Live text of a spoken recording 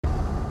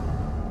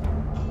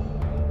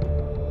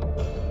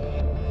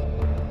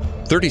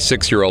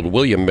36-year-old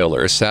William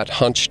Miller sat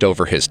hunched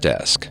over his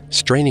desk,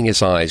 straining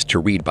his eyes to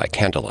read by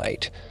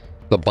candlelight.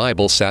 The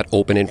Bible sat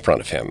open in front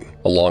of him,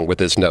 along with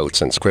his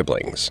notes and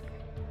scribblings.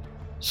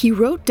 He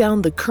wrote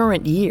down the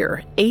current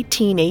year,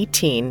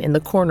 1818, in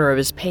the corner of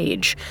his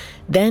page.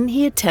 Then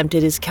he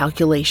attempted his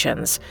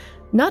calculations.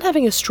 Not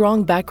having a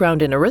strong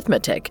background in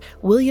arithmetic,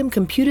 William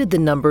computed the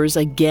numbers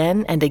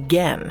again and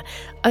again.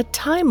 A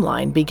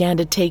timeline began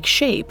to take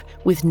shape,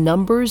 with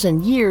numbers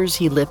and years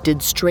he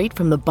lifted straight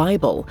from the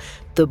Bible.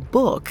 The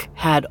book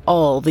had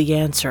all the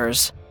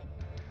answers.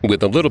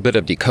 With a little bit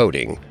of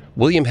decoding,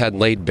 William had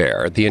laid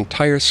bare the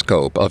entire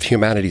scope of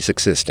humanity's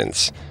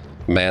existence,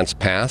 man's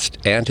past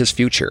and his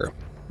future.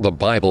 The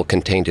Bible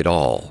contained it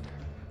all.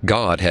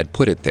 God had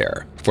put it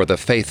there for the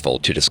faithful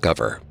to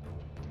discover.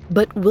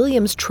 But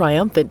William's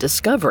triumphant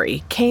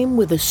discovery came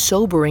with a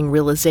sobering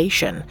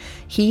realization.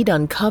 He'd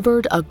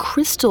uncovered a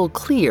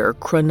crystal-clear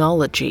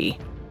chronology.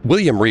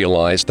 William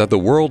realized that the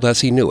world as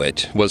he knew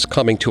it was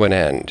coming to an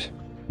end,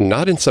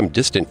 not in some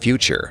distant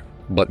future,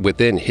 but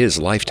within his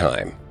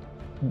lifetime.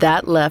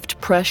 That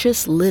left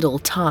precious little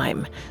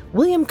time.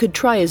 William could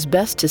try his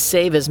best to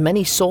save as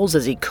many souls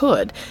as he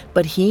could,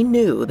 but he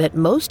knew that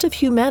most of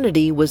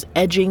humanity was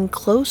edging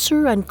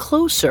closer and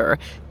closer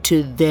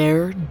to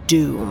their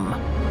doom.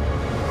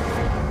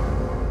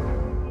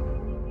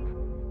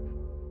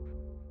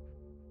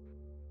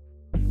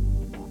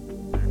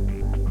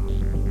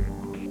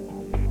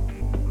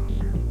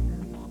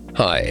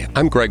 Hi,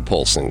 I'm Greg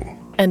Polson.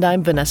 And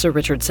I'm Vanessa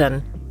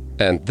Richardson.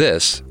 And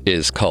this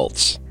is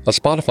Cults, a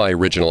Spotify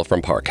original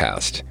from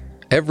Parcast.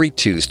 Every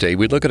Tuesday,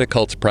 we look at a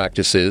cult's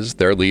practices,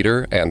 their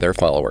leader, and their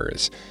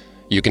followers.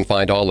 You can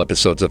find all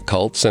episodes of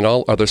Cults and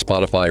all other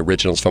Spotify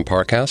originals from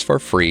Parcast for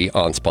free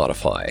on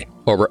Spotify,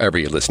 or wherever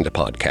you listen to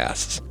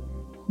podcasts.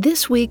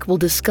 This week, we'll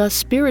discuss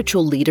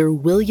spiritual leader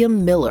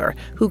William Miller,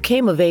 who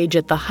came of age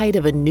at the height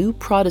of a new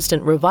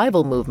Protestant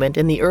revival movement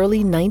in the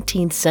early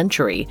 19th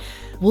century.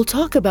 We'll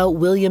talk about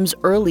William's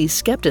early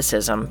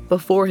skepticism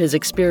before his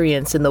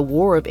experience in the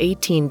War of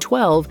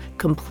 1812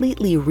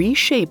 completely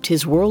reshaped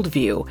his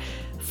worldview.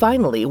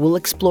 Finally, we'll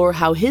explore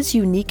how his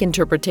unique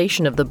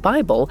interpretation of the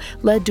Bible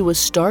led to a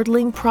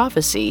startling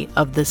prophecy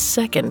of the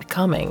Second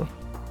Coming.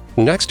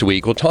 Next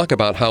week, we'll talk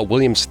about how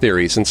William's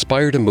theories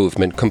inspired a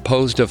movement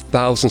composed of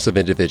thousands of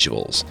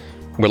individuals.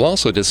 We'll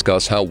also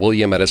discuss how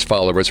William and his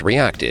followers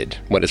reacted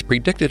when his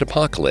predicted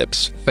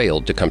apocalypse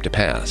failed to come to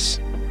pass.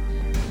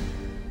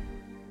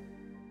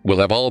 We'll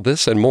have all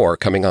this and more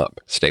coming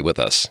up. Stay with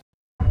us.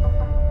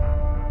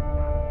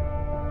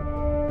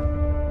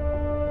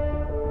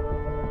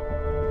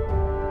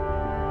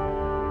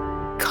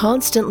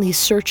 Constantly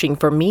searching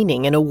for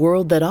meaning in a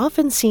world that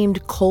often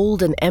seemed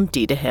cold and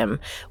empty to him,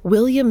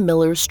 William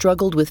Miller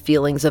struggled with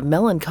feelings of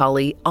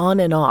melancholy on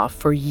and off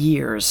for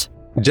years.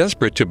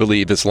 Desperate to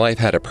believe his life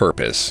had a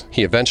purpose,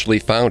 he eventually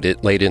found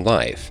it late in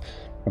life.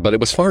 But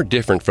it was far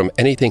different from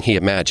anything he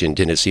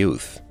imagined in his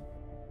youth.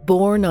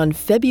 Born on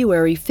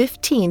February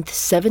 15,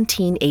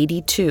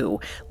 1782,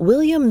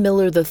 William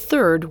Miller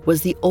III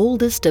was the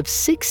oldest of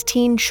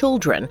 16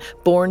 children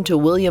born to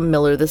William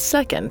Miller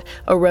II,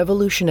 a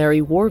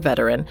Revolutionary War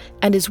veteran,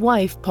 and his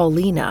wife,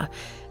 Paulina.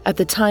 At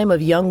the time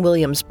of young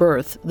William's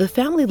birth, the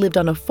family lived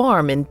on a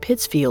farm in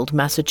Pittsfield,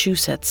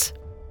 Massachusetts.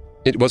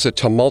 It was a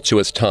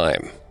tumultuous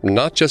time,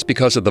 not just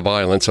because of the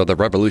violence of the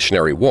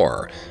Revolutionary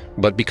War,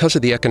 but because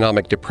of the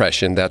economic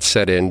depression that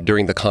set in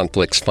during the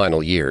conflict's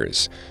final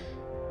years.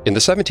 In the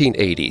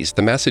 1780s,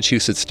 the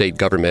Massachusetts state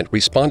government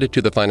responded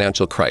to the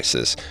financial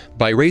crisis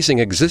by raising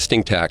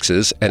existing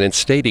taxes and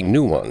instating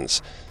new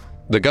ones.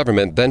 The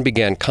government then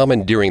began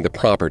commandeering the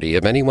property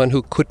of anyone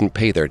who couldn't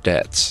pay their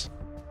debts.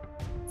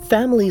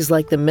 Families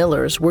like the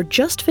Millers were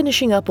just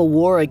finishing up a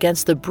war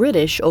against the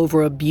British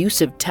over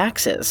abusive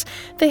taxes.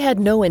 They had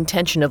no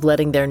intention of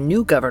letting their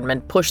new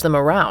government push them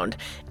around,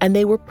 and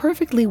they were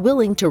perfectly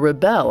willing to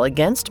rebel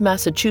against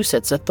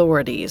Massachusetts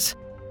authorities.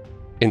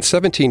 In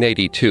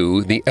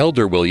 1782, the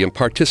elder William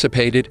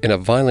participated in a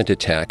violent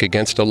attack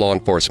against a law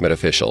enforcement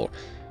official.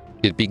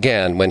 It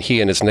began when he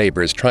and his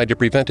neighbors tried to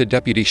prevent a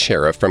deputy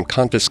sheriff from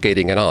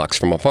confiscating an ox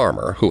from a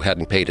farmer who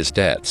hadn't paid his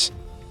debts.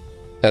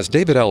 As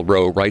David L.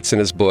 Rowe writes in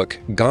his book,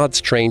 God's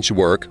Strange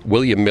Work,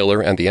 William Miller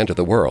and the End of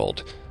the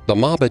World, the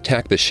mob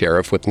attacked the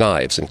sheriff with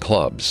knives and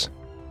clubs.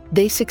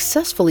 They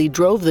successfully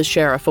drove the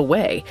sheriff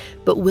away,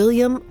 but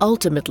William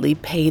ultimately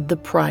paid the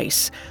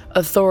price.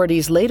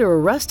 Authorities later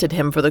arrested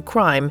him for the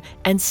crime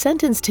and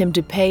sentenced him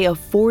to pay a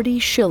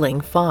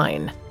 40-shilling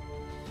fine.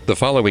 The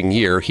following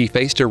year, he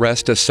faced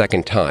arrest a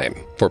second time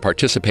for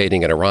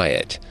participating in a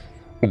riot.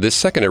 This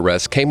second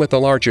arrest came with a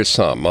larger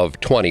sum of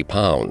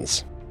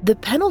 £20. The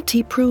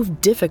penalty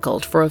proved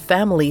difficult for a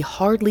family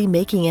hardly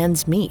making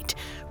ends meet.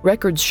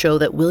 Records show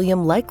that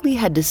William likely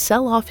had to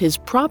sell off his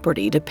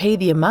property to pay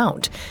the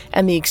amount,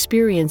 and the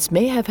experience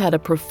may have had a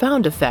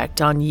profound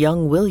effect on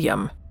young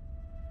William.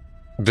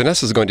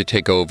 Vanessa is going to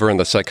take over in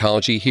the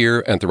psychology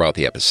here and throughout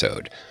the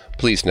episode.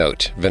 Please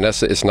note,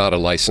 Vanessa is not a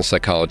licensed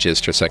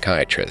psychologist or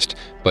psychiatrist,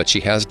 but she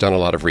has done a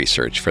lot of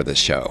research for this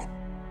show.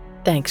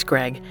 Thanks,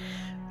 Greg.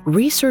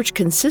 Research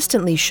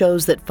consistently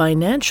shows that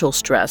financial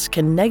stress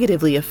can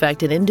negatively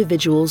affect an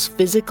individual's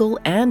physical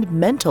and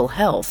mental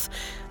health.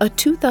 A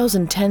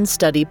 2010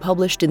 study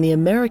published in the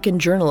American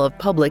Journal of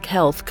Public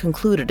Health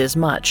concluded as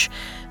much.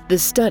 The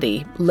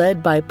study,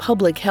 led by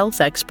public health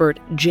expert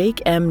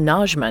Jake M.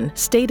 Najman,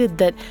 stated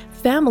that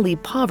family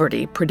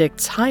poverty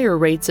predicts higher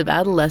rates of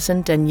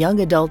adolescent and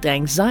young adult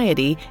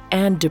anxiety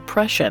and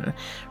depression.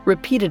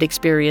 Repeated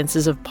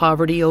experiences of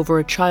poverty over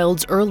a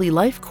child's early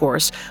life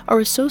course are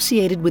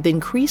associated with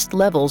increased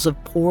levels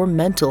of poor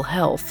mental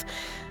health.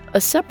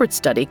 A separate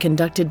study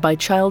conducted by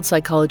child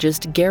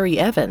psychologist Gary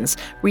Evans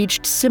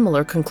reached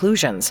similar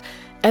conclusions.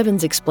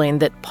 Evans explained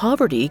that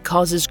poverty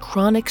causes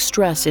chronic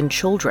stress in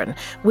children,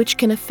 which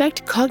can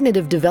affect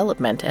cognitive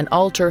development and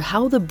alter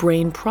how the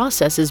brain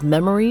processes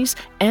memories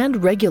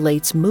and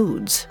regulates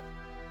moods.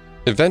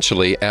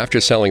 Eventually, after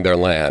selling their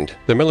land,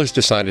 the Millers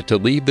decided to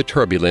leave the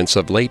turbulence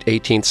of late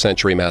 18th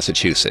century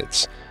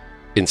Massachusetts.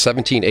 In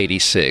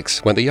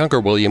 1786, when the younger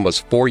William was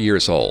 4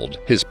 years old,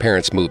 his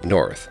parents moved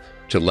north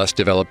to less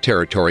developed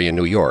territory in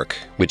New York,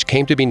 which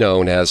came to be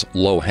known as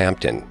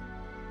Lowhampton.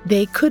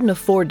 They couldn't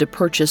afford to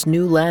purchase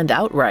new land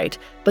outright,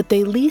 but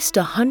they leased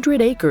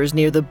 100 acres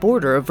near the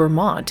border of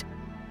Vermont.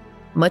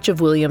 Much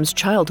of William's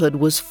childhood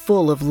was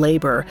full of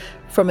labor.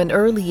 From an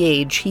early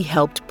age, he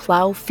helped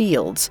plow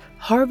fields,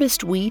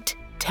 harvest wheat,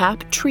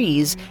 tap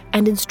trees,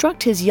 and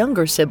instruct his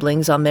younger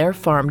siblings on their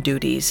farm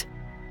duties.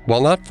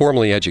 While not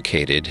formally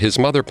educated, his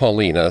mother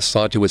Paulina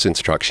saw to his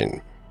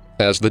instruction.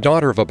 As the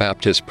daughter of a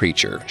Baptist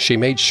preacher, she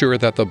made sure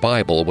that the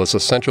Bible was a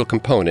central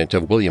component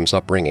of William's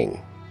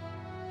upbringing.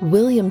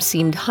 William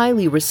seemed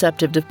highly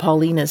receptive to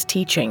Paulina's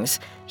teachings.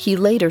 He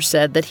later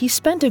said that he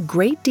spent a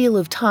great deal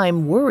of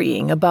time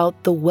worrying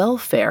about the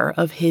welfare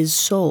of his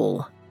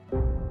soul.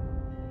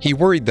 He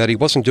worried that he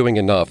wasn't doing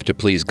enough to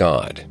please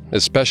God,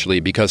 especially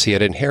because he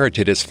had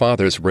inherited his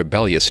father's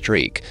rebellious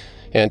streak,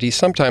 and he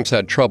sometimes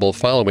had trouble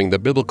following the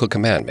biblical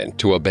commandment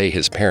to obey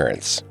his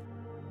parents.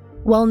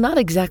 While not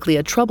exactly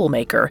a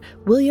troublemaker,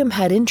 William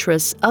had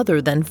interests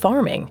other than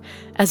farming.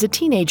 As a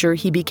teenager,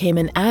 he became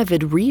an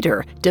avid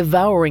reader,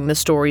 devouring the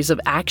stories of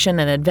action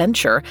and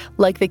adventure,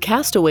 like the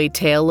castaway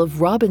tale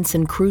of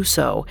Robinson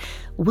Crusoe.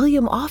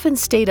 William often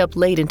stayed up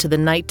late into the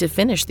night to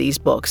finish these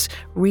books,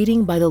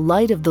 reading by the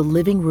light of the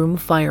living room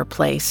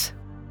fireplace.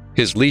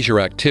 His leisure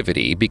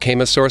activity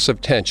became a source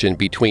of tension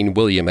between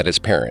William and his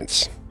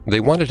parents. They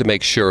wanted to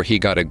make sure he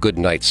got a good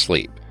night's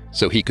sleep,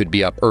 so he could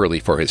be up early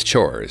for his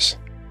chores.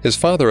 His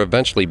father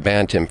eventually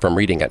banned him from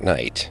reading at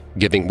night,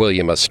 giving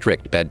William a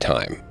strict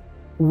bedtime.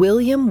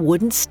 William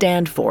wouldn't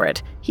stand for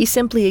it. He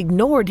simply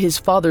ignored his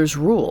father's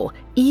rule,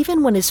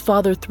 even when his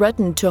father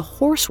threatened to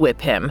horsewhip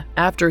him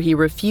after he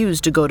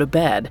refused to go to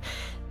bed.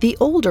 The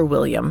older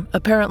William,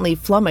 apparently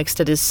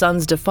flummoxed at his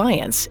son's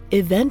defiance,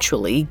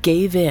 eventually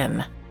gave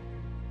in.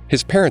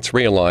 His parents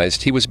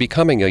realized he was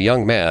becoming a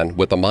young man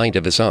with a mind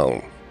of his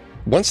own.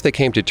 Once they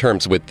came to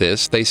terms with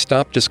this, they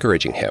stopped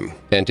discouraging him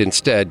and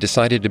instead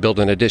decided to build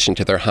an addition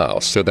to their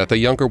house so that the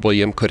younger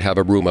William could have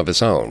a room of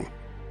his own.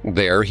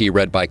 There, he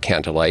read by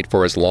candlelight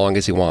for as long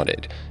as he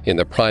wanted, in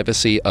the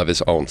privacy of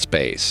his own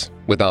space,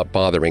 without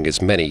bothering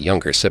his many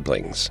younger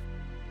siblings.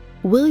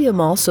 William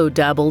also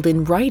dabbled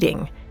in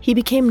writing. He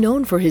became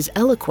known for his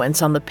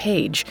eloquence on the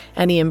page,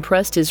 and he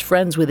impressed his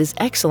friends with his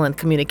excellent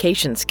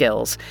communication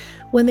skills.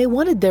 When they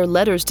wanted their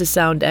letters to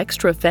sound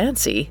extra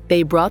fancy,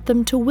 they brought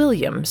them to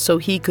William so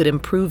he could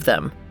improve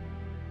them.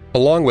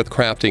 Along with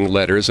crafting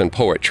letters and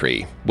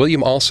poetry,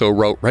 William also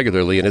wrote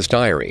regularly in his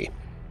diary.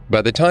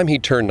 By the time he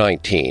turned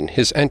 19,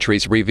 his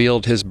entries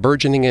revealed his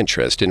burgeoning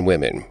interest in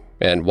women,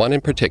 and one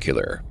in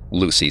particular,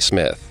 Lucy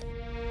Smith.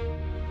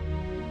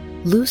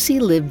 Lucy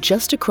lived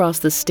just across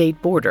the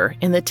state border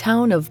in the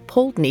town of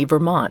Poultney,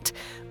 Vermont.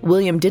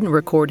 William didn't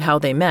record how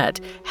they met.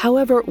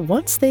 However,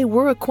 once they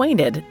were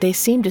acquainted, they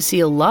seemed to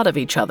see a lot of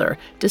each other,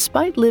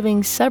 despite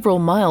living several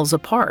miles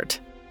apart.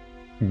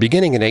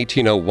 Beginning in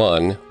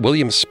 1801,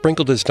 William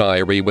sprinkled his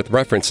diary with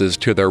references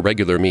to their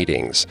regular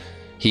meetings.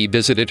 He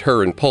visited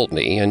her in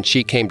Poultney, and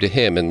she came to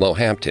him in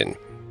Lowhampton.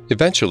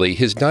 Eventually,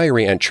 his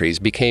diary entries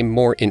became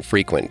more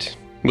infrequent.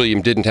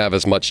 William didn't have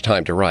as much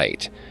time to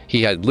write.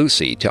 He had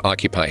Lucy to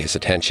occupy his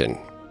attention.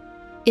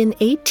 In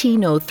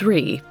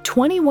 1803,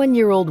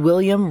 21-year-old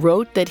William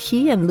wrote that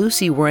he and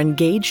Lucy were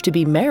engaged to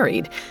be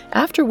married,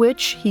 after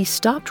which he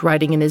stopped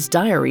writing in his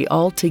diary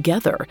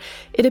altogether.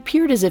 It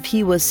appeared as if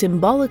he was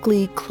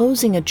symbolically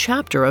closing a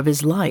chapter of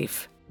his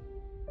life.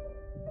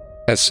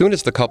 As soon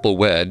as the couple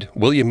wed,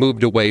 William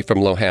moved away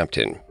from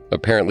Lowhampton,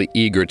 apparently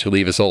eager to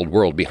leave his old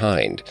world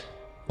behind.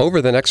 Over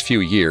the next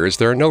few years,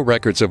 there are no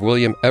records of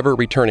William ever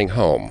returning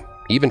home,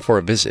 even for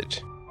a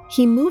visit.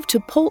 He moved to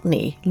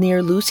Poultney,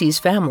 near Lucy's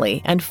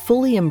family, and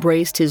fully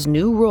embraced his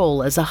new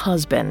role as a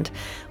husband.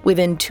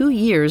 Within 2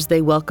 years,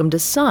 they welcomed a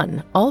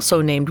son,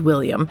 also named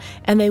William,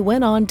 and they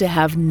went on to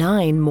have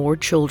 9 more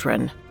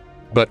children.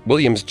 But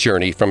William's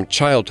journey from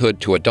childhood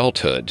to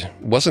adulthood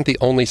wasn't the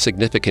only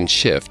significant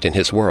shift in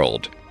his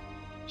world.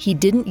 He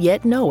didn't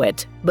yet know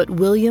it, but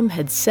William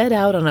had set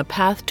out on a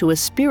path to a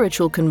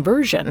spiritual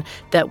conversion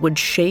that would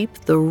shape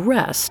the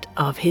rest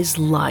of his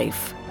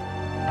life.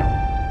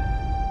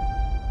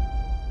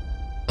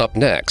 Up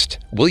next,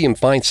 William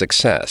finds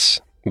success,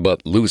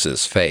 but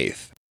loses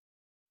faith.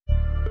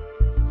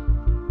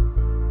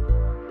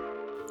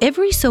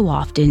 Every so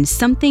often,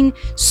 something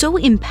so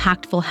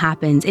impactful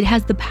happens, it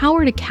has the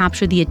power to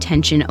capture the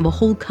attention of a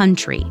whole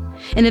country.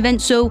 An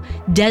event so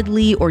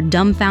deadly or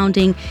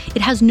dumbfounding,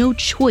 it has no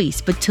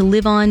choice but to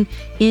live on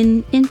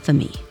in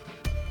infamy.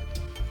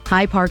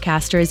 Hi,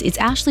 Parcasters, it's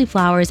Ashley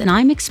Flowers, and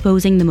I'm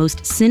exposing the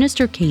most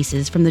sinister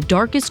cases from the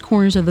darkest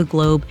corners of the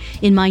globe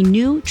in my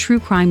new True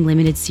Crime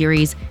Limited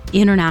series,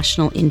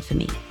 International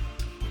Infamy.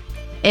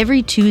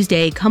 Every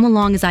Tuesday, come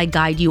along as I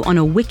guide you on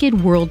a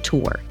wicked world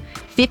tour.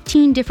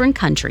 15 different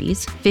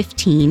countries,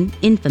 15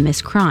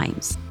 infamous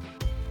crimes.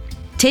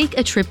 Take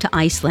a trip to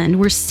Iceland,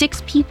 where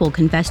 6 people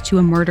confessed to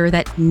a murder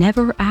that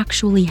never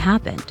actually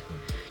happened.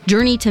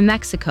 Journey to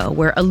Mexico,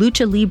 where a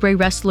lucha libre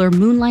wrestler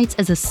moonlights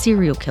as a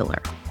serial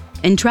killer.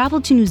 And travel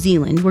to New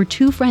Zealand, where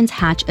 2 friends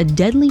hatch a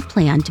deadly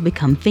plan to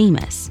become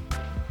famous.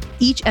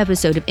 Each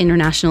episode of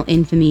International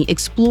Infamy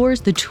explores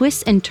the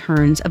twists and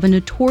turns of a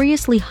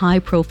notoriously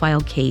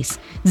high-profile case,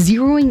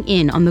 zeroing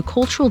in on the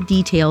cultural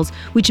details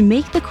which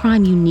make the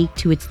crime unique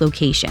to its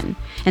location,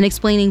 and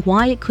explaining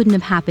why it couldn't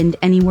have happened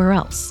anywhere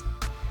else.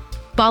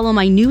 Follow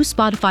my new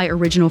Spotify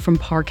original from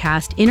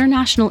Parcast,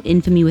 International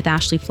Infamy with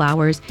Ashley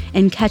Flowers,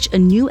 and catch a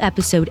new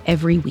episode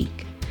every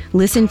week.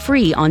 Listen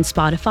free on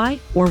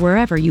Spotify or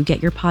wherever you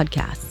get your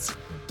podcasts.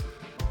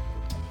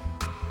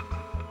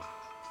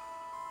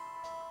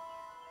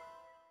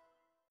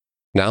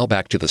 Now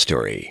back to the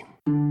story.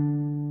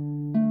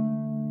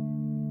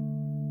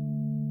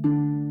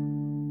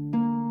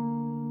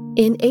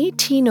 In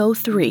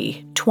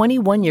 1803,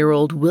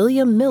 21-year-old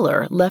William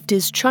Miller left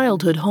his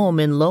childhood home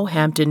in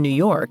Lowhampton, New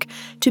York,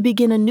 to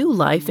begin a new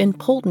life in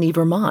Poultney,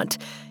 Vermont.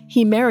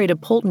 He married a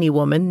Poultney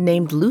woman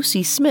named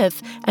Lucy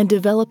Smith and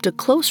developed a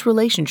close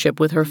relationship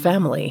with her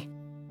family.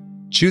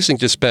 Choosing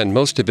to spend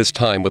most of his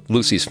time with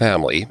Lucy's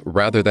family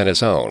rather than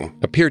his own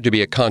appeared to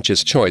be a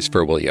conscious choice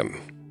for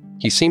William.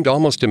 He seemed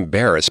almost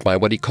embarrassed by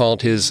what he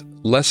called his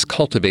less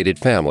cultivated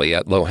family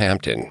at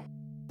Lowhampton.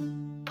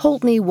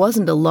 Poultney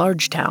wasn't a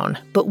large town,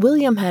 but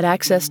William had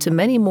access to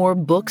many more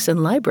books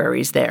and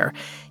libraries there.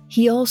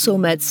 He also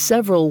met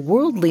several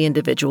worldly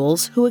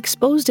individuals who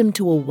exposed him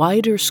to a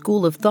wider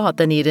school of thought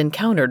than he had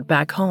encountered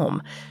back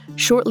home.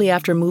 Shortly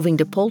after moving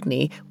to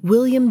Poultney,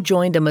 William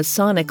joined a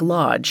Masonic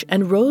lodge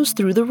and rose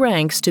through the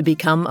ranks to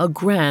become a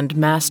Grand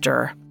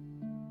Master.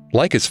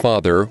 Like his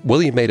father,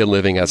 William made a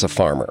living as a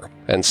farmer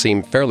and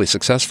seemed fairly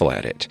successful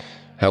at it.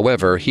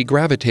 However, he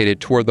gravitated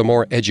toward the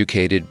more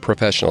educated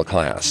professional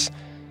class.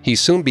 He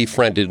soon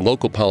befriended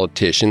local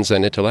politicians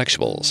and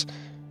intellectuals.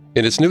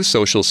 In his new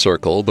social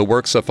circle, the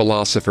works of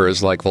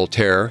philosophers like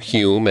Voltaire,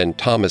 Hume, and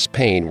Thomas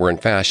Paine were in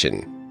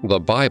fashion. The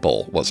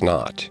Bible was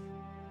not.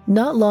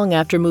 Not long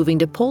after moving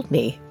to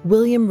Poultney,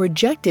 William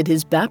rejected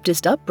his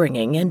Baptist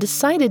upbringing and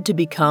decided to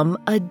become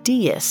a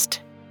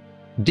deist.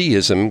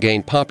 Deism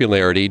gained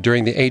popularity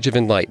during the Age of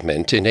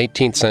Enlightenment in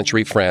 18th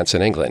century France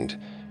and England.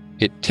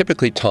 It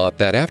typically taught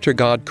that after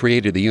God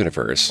created the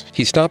universe,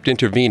 he stopped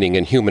intervening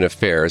in human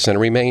affairs and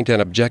remained an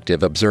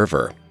objective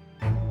observer.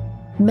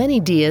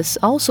 Many deists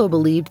also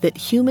believed that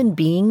human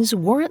beings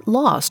weren't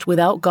lost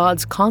without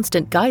God's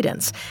constant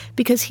guidance,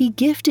 because he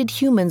gifted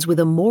humans with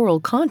a moral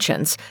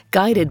conscience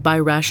guided by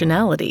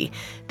rationality.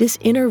 This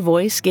inner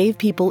voice gave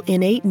people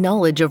innate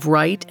knowledge of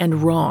right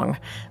and wrong.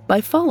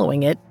 By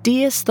following it,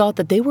 deists thought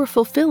that they were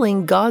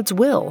fulfilling God's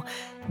will.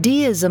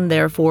 Deism,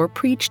 therefore,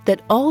 preached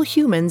that all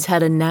humans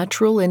had a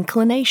natural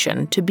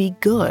inclination to be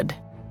good.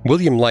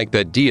 William liked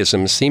that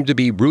deism seemed to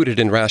be rooted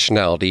in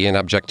rationality and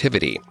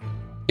objectivity.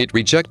 It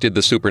rejected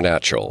the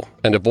supernatural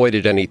and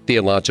avoided any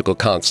theological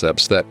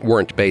concepts that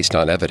weren't based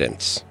on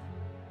evidence.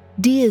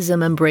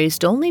 Deism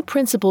embraced only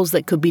principles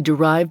that could be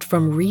derived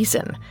from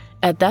reason.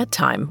 At that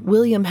time,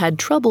 William had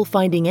trouble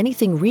finding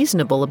anything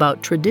reasonable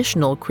about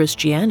traditional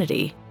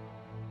Christianity.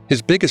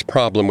 His biggest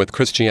problem with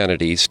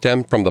Christianity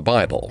stemmed from the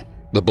Bible,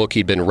 the book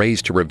he'd been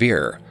raised to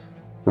revere.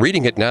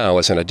 Reading it now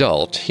as an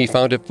adult, he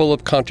found it full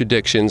of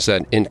contradictions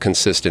and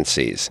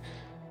inconsistencies.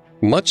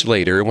 Much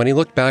later, when he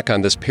looked back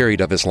on this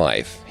period of his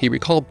life, he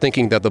recalled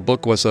thinking that the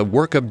book was a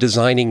work of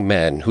designing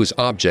men whose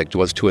object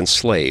was to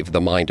enslave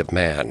the mind of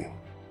man.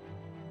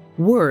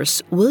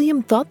 Worse,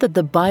 William thought that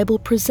the Bible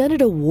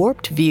presented a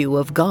warped view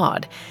of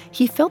God.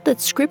 He felt that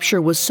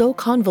Scripture was so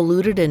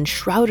convoluted and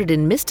shrouded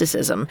in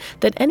mysticism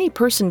that any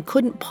person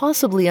couldn't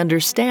possibly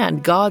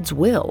understand God's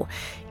will.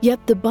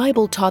 Yet the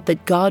Bible taught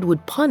that God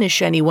would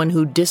punish anyone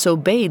who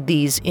disobeyed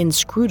these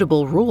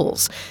inscrutable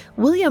rules.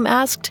 William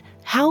asked,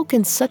 how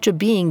can such a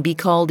being be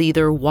called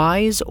either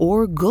wise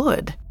or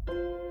good?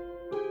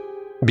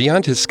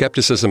 Beyond his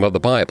skepticism of the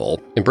Bible,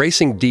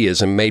 embracing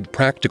deism made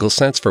practical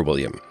sense for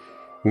William.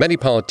 Many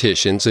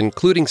politicians,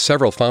 including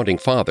several founding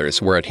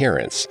fathers, were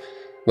adherents.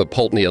 The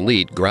Poultney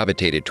elite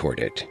gravitated toward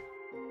it.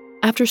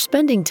 After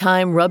spending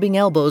time rubbing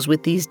elbows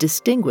with these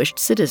distinguished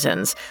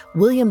citizens,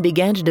 William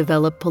began to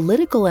develop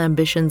political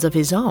ambitions of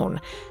his own,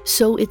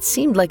 so it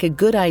seemed like a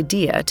good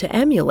idea to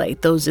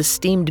emulate those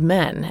esteemed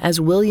men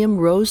as William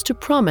rose to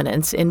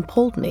prominence in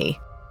Pulteney.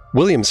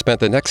 William spent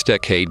the next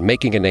decade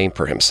making a name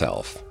for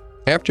himself.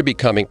 After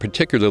becoming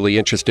particularly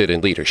interested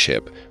in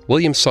leadership,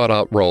 William sought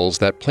out roles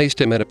that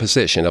placed him in a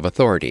position of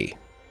authority.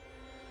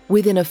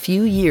 Within a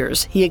few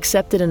years, he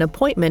accepted an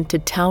appointment to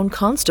town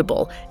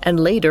constable and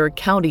later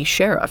county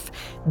sheriff.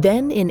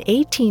 Then in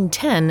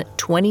 1810,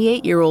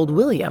 28-year-old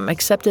William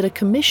accepted a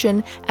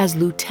commission as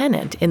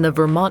lieutenant in the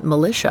Vermont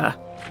militia.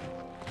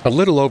 A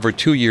little over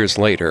 2 years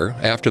later,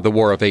 after the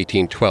War of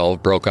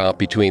 1812 broke out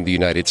between the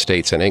United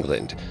States and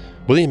England,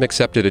 William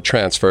accepted a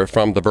transfer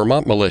from the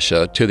Vermont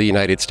militia to the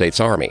United States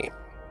Army.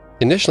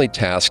 Initially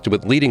tasked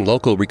with leading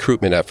local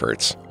recruitment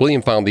efforts,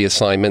 William found the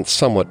assignment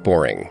somewhat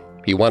boring.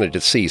 He wanted to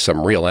see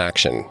some real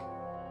action.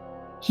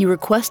 He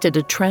requested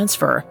a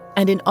transfer,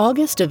 and in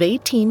August of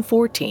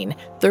 1814,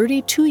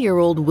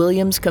 32-year-old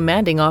William's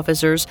commanding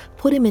officers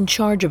put him in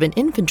charge of an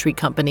infantry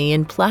company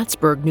in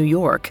Plattsburgh, New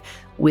York.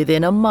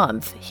 Within a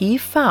month, he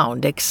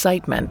found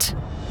excitement.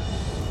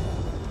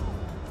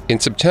 In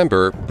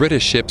September,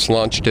 British ships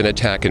launched an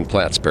attack in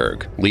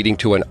Plattsburgh, leading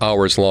to an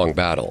hours-long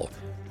battle.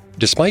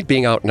 Despite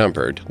being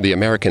outnumbered, the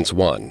Americans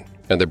won,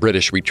 and the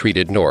British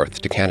retreated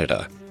north to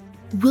Canada.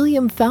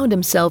 William found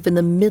himself in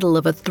the middle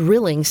of a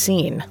thrilling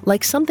scene,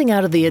 like something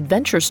out of the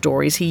adventure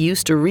stories he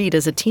used to read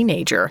as a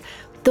teenager.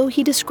 Though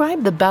he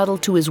described the battle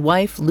to his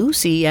wife,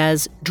 Lucy,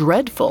 as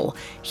dreadful,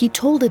 he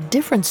told a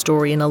different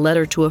story in a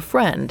letter to a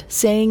friend,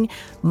 saying,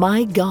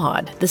 "My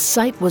God, the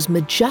sight was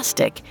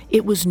majestic,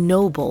 it was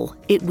noble,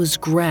 it was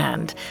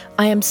grand.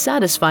 I am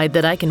satisfied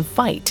that I can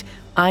fight.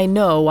 I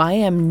know I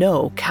am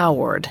no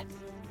coward."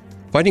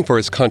 Fighting for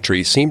his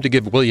country seemed to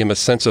give William a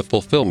sense of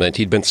fulfillment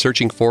he'd been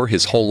searching for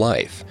his whole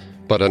life.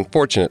 But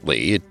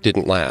unfortunately, it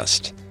didn't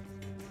last.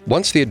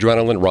 Once the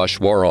adrenaline rush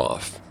wore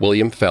off,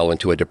 William fell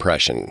into a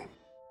depression.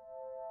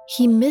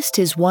 He missed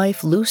his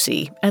wife,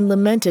 Lucy, and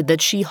lamented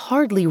that she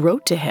hardly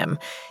wrote to him.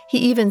 He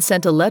even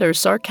sent a letter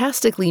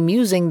sarcastically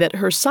musing that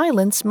her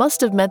silence must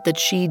have meant that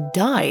she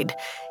died.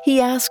 He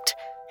asked,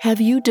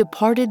 "Have you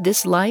departed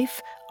this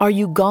life? Are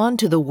you gone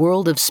to the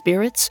world of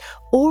spirits?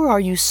 Or are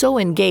you so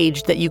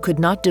engaged that you could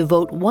not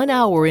devote 1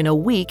 hour in a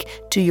week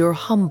to your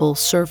humble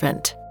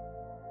servant?"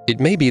 It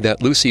may be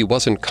that Lucy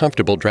wasn't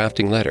comfortable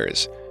drafting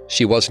letters.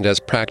 She wasn't as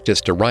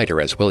practiced a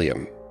writer as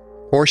William.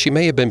 Or she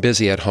may have been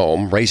busy at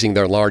home raising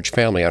their large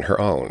family on her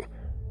own.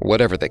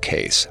 Whatever the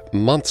case,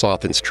 months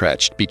often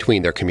stretched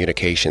between their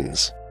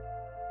communications.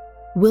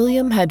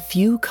 William had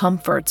few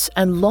comforts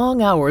and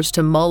long hours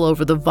to mull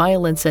over the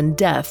violence and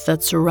death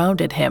that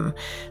surrounded him.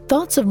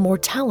 Thoughts of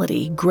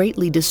mortality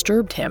greatly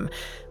disturbed him.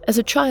 As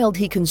a child,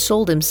 he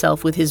consoled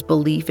himself with his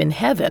belief in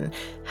heaven.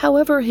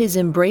 However, his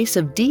embrace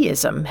of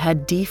deism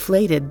had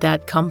deflated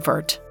that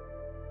comfort.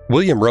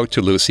 William wrote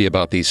to Lucy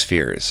about these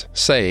fears,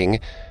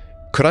 saying,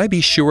 "Could I be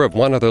sure of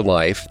one other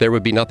life, there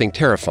would be nothing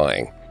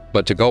terrifying.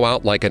 But to go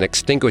out like an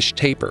extinguished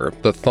taper,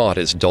 the thought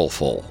is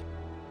doleful."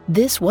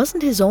 This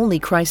wasn't his only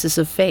crisis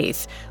of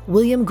faith.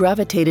 William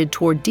gravitated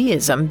toward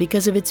deism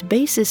because of its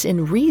basis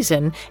in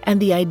reason and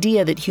the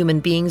idea that human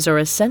beings are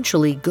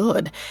essentially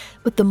good.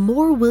 But the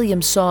more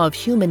William saw of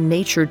human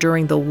nature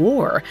during the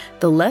war,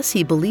 the less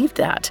he believed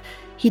that.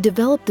 He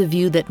developed the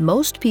view that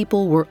most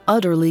people were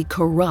utterly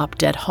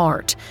corrupt at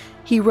heart.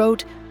 He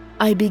wrote,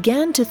 "I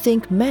began to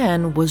think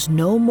man was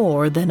no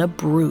more than a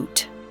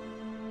brute."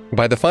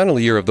 By the final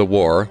year of the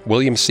war,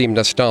 William seemed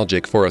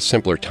nostalgic for a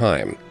simpler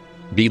time.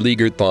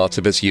 Beleaguered thoughts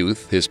of his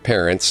youth, his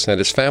parents, and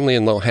his family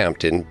in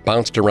Lohampton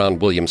bounced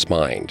around William's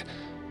mind.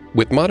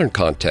 With modern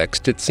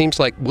context, it seems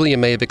like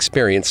William may have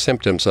experienced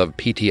symptoms of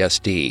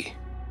PTSD.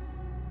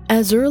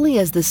 As early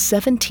as the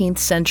 17th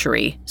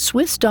century,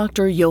 Swiss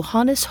doctor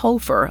Johannes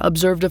Hofer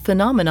observed a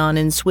phenomenon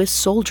in Swiss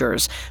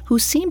soldiers who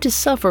seemed to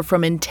suffer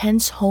from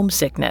intense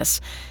homesickness.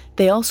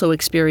 They also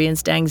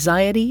experienced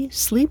anxiety,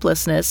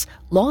 sleeplessness,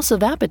 loss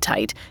of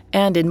appetite,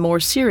 and in more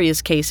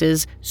serious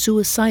cases,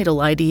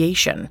 suicidal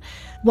ideation.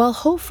 While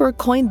Hofer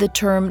coined the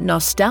term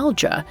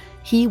nostalgia,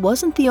 he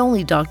wasn't the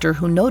only doctor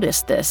who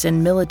noticed this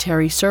in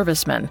military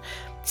servicemen.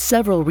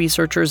 Several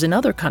researchers in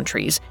other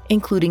countries,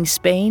 including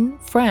Spain,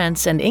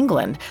 France, and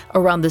England,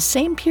 around the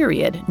same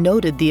period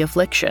noted the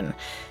affliction.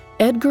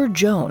 Edgar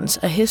Jones,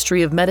 a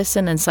history of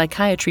medicine and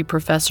psychiatry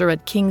professor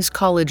at King's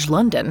College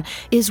London,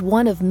 is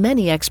one of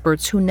many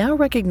experts who now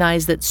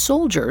recognize that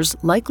soldiers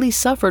likely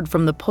suffered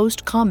from the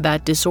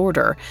post-combat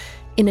disorder.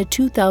 In a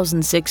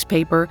 2006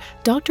 paper,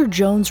 Dr.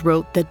 Jones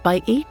wrote that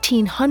by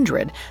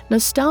 1800,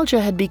 nostalgia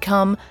had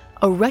become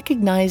a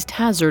recognized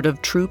hazard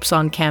of troops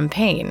on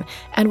campaign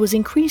and was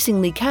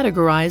increasingly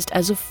categorized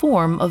as a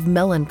form of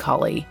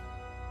melancholy.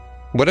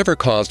 Whatever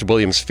caused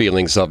William's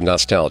feelings of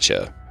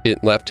nostalgia,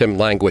 it left him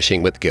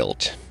languishing with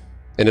guilt.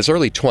 In his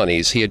early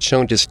 20s, he had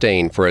shown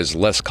disdain for his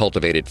less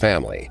cultivated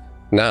family.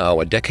 Now,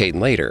 a decade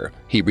later,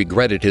 he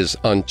regretted his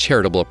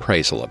uncharitable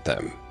appraisal of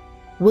them.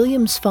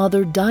 William's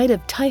father died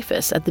of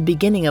typhus at the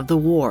beginning of the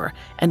war,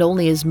 and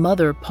only his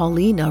mother,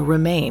 Paulina,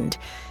 remained.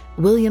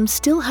 William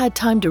still had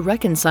time to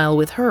reconcile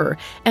with her,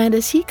 and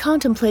as he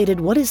contemplated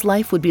what his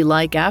life would be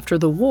like after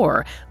the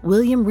war,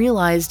 William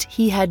realized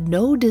he had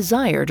no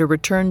desire to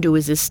return to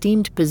his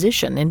esteemed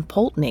position in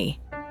Pulteney.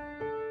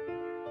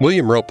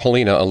 William wrote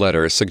Paulina a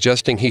letter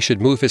suggesting he should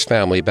move his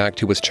family back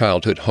to his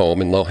childhood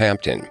home in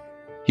Lohampton.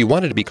 He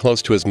wanted to be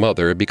close to his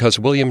mother because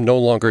William no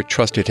longer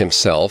trusted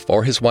himself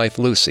or his wife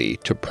Lucy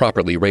to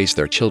properly raise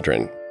their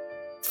children.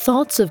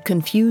 Thoughts of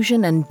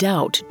confusion and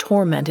doubt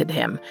tormented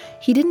him.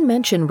 He didn't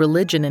mention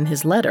religion in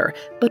his letter,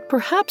 but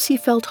perhaps he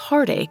felt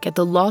heartache at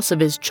the loss of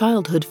his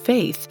childhood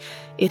faith.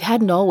 It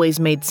hadn't always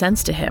made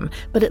sense to him,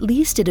 but at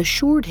least it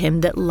assured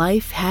him that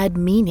life had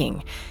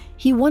meaning.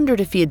 He wondered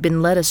if he had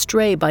been led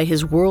astray by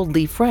his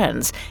worldly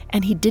friends,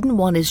 and he didn't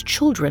want his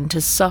children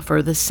to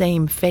suffer the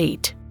same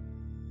fate.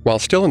 While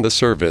still in the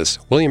service,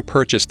 William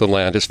purchased the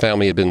land his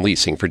family had been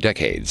leasing for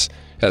decades,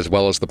 as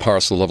well as the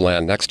parcel of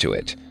land next to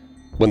it.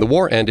 When the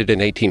war ended in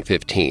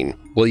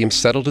 1815, William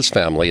settled his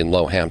family in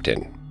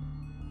Lohampton.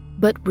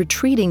 But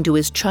retreating to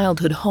his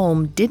childhood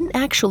home didn't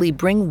actually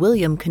bring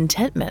William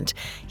contentment.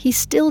 He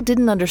still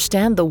didn't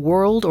understand the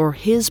world or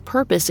his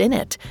purpose in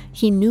it.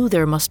 He knew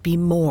there must be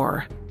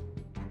more.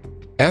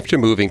 After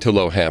moving to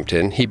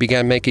Lohampton, he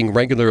began making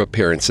regular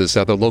appearances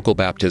at the local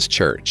Baptist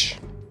church.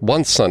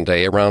 One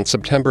Sunday around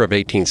September of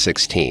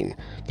 1816,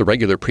 the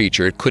regular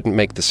preacher couldn't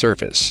make the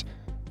service.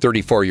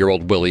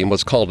 34-year-old William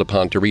was called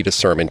upon to read a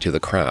sermon to the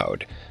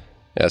crowd.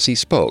 As he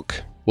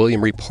spoke,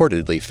 William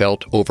reportedly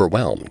felt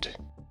overwhelmed.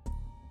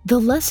 The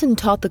lesson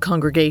taught the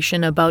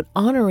congregation about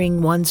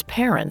honoring one's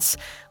parents.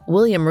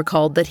 William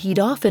recalled that he'd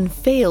often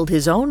failed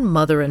his own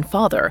mother and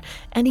father,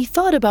 and he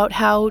thought about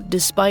how,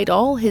 despite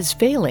all his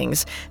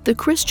failings, the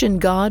Christian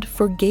God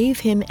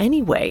forgave him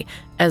anyway,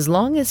 as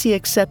long as he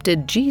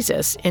accepted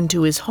Jesus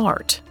into his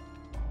heart.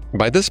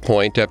 By this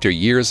point, after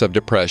years of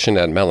depression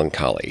and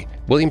melancholy,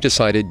 William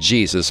decided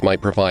Jesus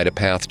might provide a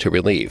path to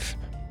relief.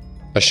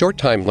 A short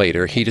time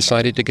later, he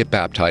decided to get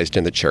baptized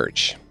in the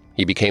church.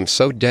 He became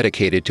so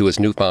dedicated to his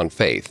newfound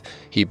faith,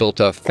 he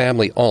built a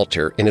family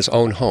altar in his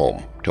own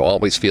home to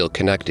always feel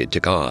connected to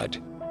God.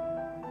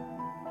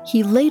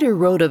 He later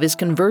wrote of his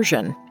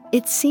conversion,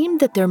 "It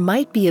seemed that there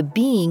might be a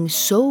being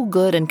so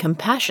good and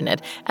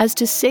compassionate as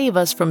to save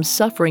us from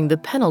suffering the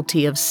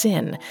penalty of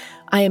sin.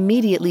 I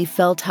immediately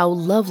felt how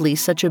lovely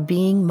such a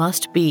being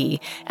must be,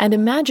 and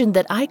imagined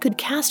that I could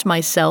cast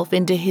myself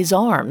into his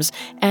arms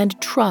and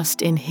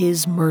trust in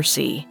his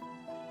mercy."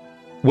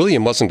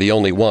 William wasn't the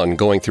only one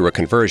going through a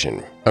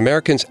conversion.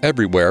 Americans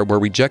everywhere were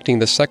rejecting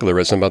the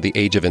secularism of the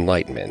Age of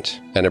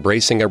Enlightenment and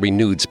embracing a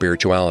renewed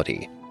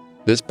spirituality.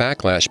 This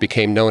backlash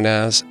became known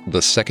as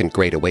the Second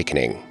Great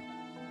Awakening.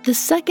 The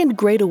Second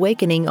Great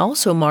Awakening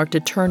also marked a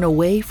turn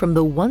away from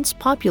the once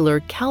popular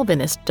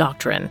Calvinist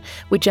doctrine,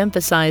 which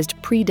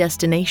emphasized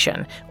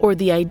predestination, or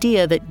the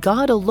idea that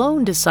God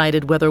alone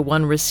decided whether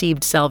one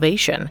received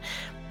salvation.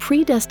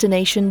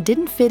 Predestination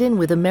didn't fit in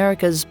with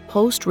America's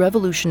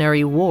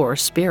post-Revolutionary War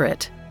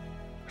spirit.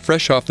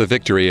 Fresh off the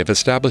victory of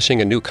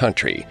establishing a new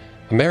country,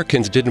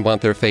 Americans didn't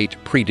want their fate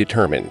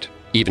predetermined,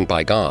 even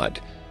by God.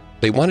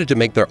 They wanted to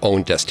make their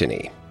own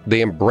destiny.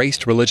 They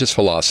embraced religious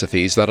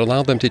philosophies that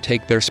allowed them to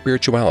take their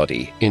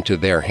spirituality into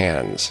their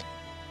hands.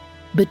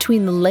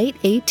 Between the late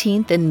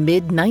 18th and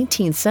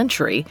mid-19th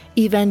century,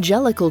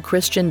 evangelical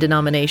Christian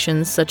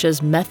denominations such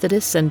as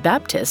Methodists and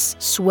Baptists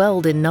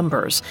swelled in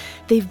numbers.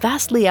 They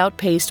vastly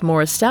outpaced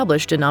more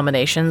established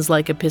denominations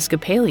like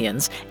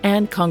Episcopalians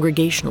and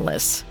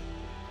Congregationalists.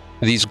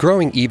 These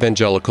growing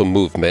evangelical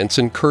movements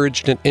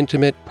encouraged an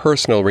intimate,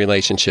 personal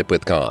relationship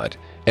with God,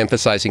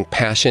 emphasizing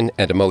passion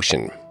and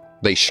emotion.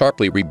 They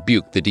sharply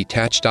rebuked the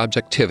detached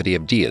objectivity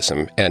of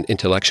deism and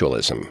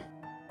intellectualism.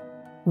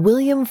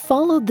 William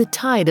followed the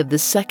tide of the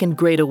Second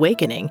Great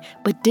Awakening,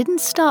 but didn't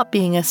stop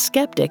being a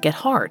skeptic at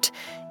heart.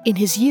 In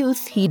his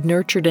youth, he'd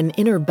nurtured an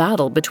inner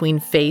battle between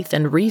faith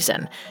and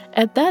reason.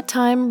 At that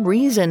time,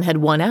 reason had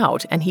won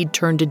out, and he'd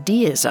turned to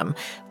deism.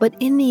 But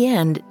in the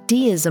end,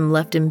 deism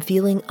left him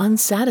feeling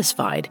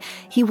unsatisfied.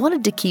 He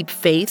wanted to keep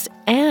faith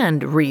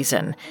and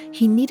reason.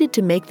 He needed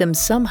to make them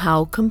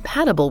somehow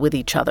compatible with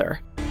each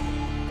other.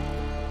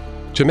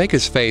 To make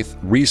his faith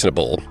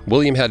reasonable,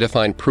 William had to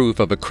find proof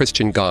of a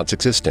Christian God's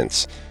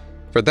existence.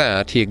 For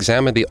that, he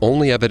examined the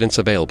only evidence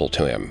available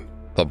to him,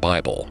 the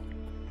Bible.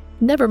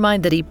 Never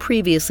mind that he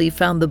previously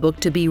found the book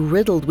to be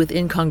riddled with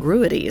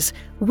incongruities.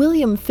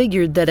 William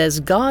figured that as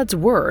God's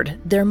word,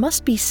 there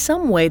must be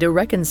some way to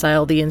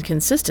reconcile the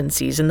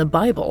inconsistencies in the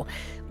Bible.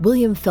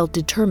 William felt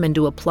determined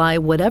to apply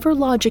whatever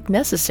logic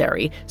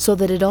necessary so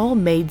that it all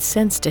made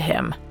sense to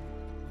him.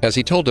 As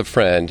he told a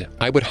friend,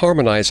 I would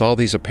harmonize all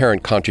these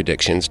apparent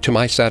contradictions to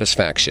my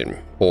satisfaction,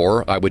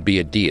 or I would be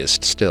a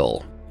deist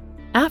still.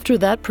 After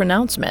that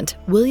pronouncement,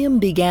 William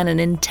began an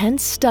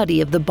intense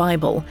study of the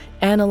Bible,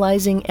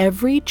 analyzing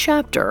every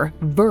chapter,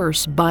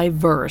 verse by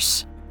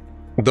verse.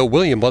 Though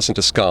William wasn't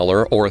a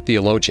scholar or a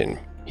theologian,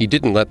 he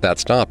didn't let that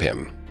stop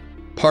him.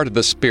 part of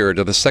the spirit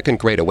of the Second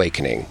Great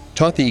Awakening,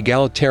 taught the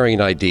egalitarian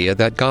idea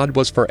that God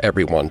was for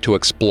everyone to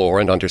explore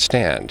and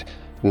understand,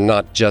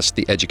 not just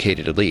the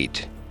educated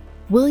elite.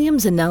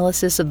 William's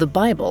analysis of the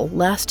Bible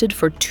lasted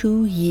for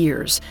 2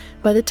 years.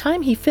 By the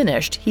time he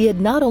finished, he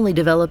had not only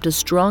developed a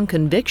strong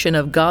conviction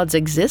of God's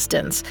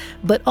existence,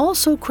 but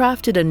also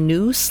crafted a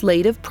new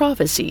slate of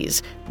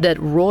prophecies that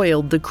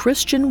roiled the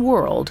Christian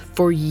world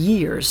for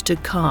years to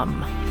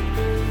come.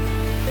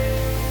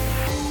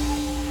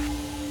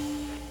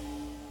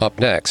 Up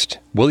next,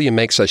 William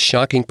makes a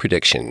shocking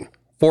prediction,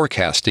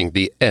 forecasting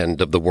the end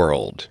of the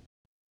world.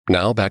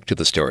 Now back to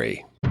the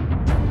story.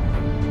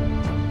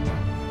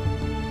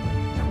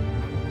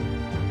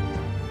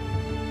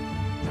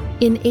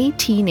 In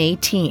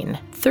 1818,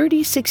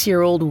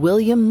 36-year-old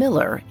William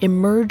Miller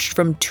emerged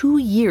from 2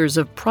 years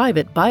of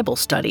private Bible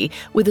study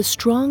with a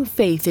strong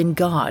faith in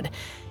God.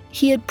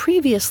 He had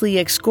previously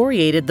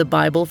excoriated the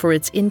Bible for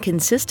its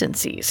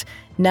inconsistencies.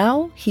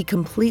 Now he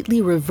completely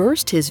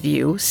reversed his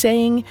view,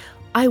 saying,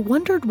 "I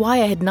wondered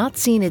why I had not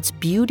seen its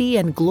beauty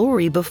and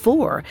glory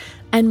before,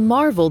 and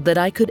marveled that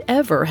I could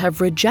ever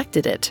have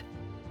rejected it."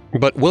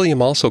 But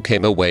William also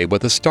came away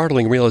with a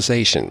startling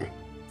realization.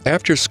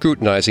 After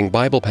scrutinizing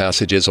Bible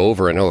passages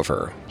over and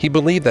over, he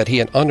believed that he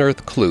had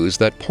unearthed clues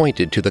that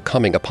pointed to the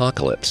coming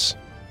apocalypse.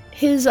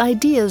 His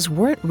ideas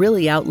weren't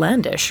really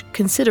outlandish,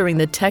 considering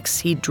the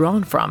texts he'd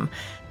drawn from.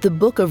 The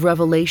Book of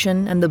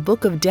Revelation and the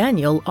Book of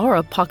Daniel are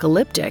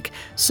apocalyptic,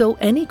 so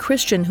any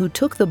Christian who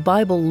took the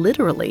Bible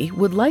literally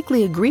would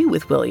likely agree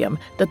with William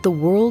that the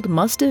world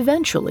must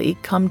eventually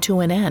come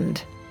to an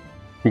end.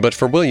 But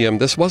for William,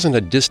 this wasn't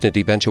a distant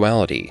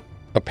eventuality.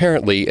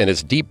 Apparently, in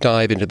his deep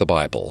dive into the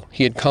Bible,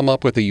 he had come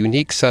up with a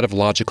unique set of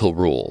logical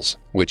rules,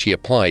 which he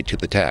applied to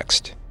the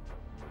text.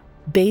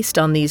 Based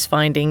on these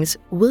findings,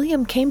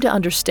 William came to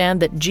understand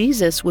that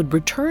Jesus would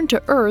return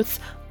to Earth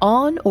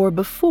on or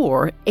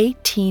before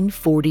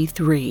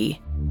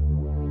 1843.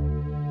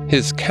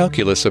 His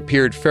calculus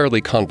appeared fairly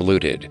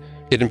convoluted.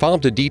 It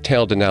involved a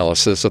detailed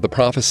analysis of the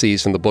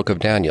prophecies in the book of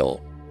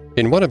Daniel.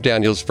 In one of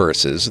Daniel's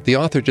verses, the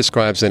author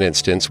describes an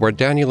instance where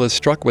Daniel is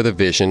struck with a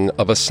vision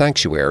of a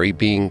sanctuary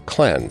being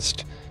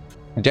cleansed.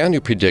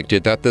 Daniel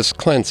predicted that this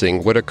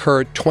cleansing would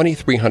occur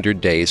 2,300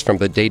 days from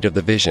the date of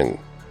the vision.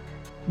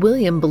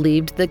 William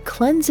believed the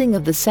cleansing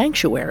of the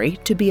sanctuary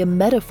to be a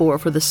metaphor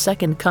for the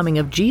second coming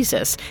of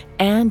Jesus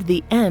and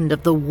the end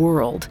of the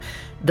world.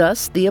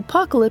 Thus, the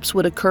apocalypse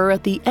would occur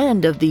at the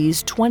end of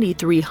these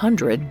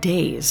 2,300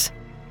 days.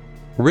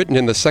 Written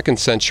in the 2nd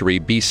century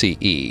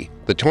BCE,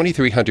 the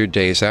 2,300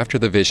 days after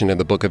the vision in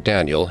the book of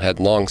Daniel had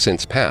long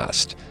since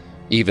passed.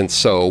 Even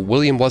so,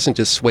 William wasn't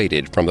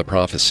dissuaded from the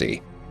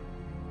prophecy.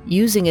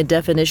 Using a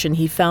definition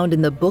he found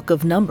in the Book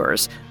of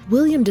Numbers,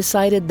 William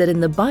decided that in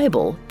the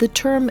Bible, the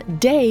term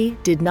day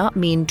did not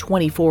mean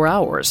 24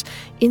 hours.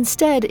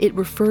 Instead, it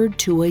referred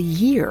to a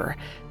year.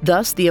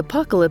 Thus, the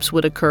apocalypse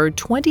would occur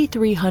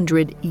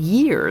 2,300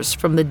 years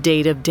from the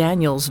date of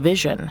Daniel's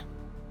vision.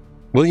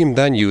 William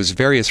then used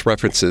various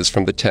references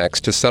from the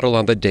text to settle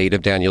on the date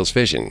of Daniel's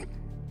vision.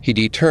 He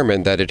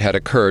determined that it had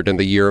occurred in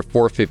the year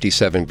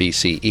 457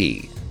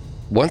 BCE.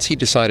 Once he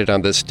decided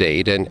on this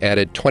date and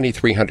added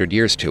 2,300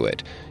 years to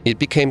it, it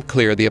became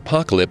clear the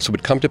apocalypse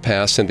would come to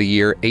pass in the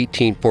year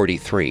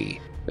 1843,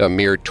 a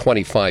mere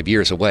 25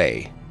 years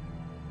away.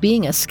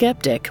 Being a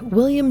skeptic,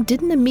 William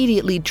didn't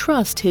immediately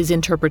trust his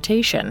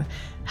interpretation.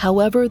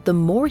 However, the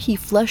more he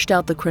fleshed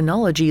out the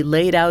chronology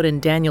laid out in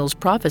Daniel's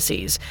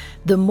prophecies,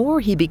 the more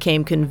he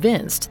became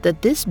convinced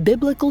that this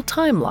biblical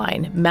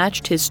timeline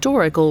matched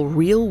historical,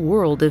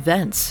 real-world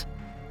events.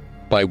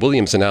 By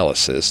William's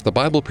analysis, the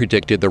Bible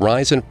predicted the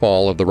rise and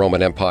fall of the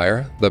Roman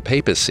Empire, the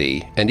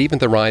papacy, and even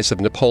the rise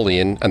of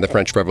Napoleon and the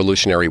French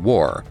Revolutionary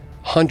War,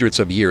 hundreds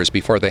of years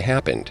before they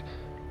happened.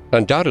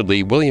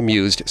 Undoubtedly, William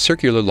used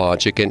circular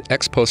logic and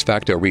ex post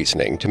facto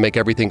reasoning to make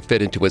everything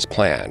fit into his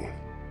plan.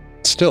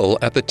 Still,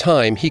 at the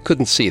time, he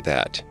couldn't see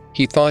that.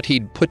 He thought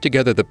he'd put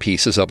together the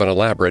pieces of an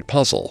elaborate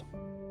puzzle.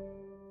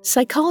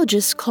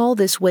 Psychologists call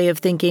this way of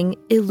thinking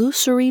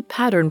illusory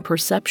pattern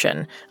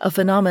perception, a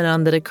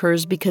phenomenon that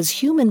occurs because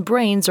human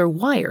brains are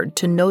wired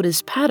to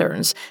notice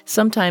patterns,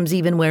 sometimes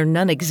even where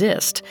none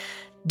exist.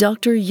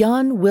 Dr.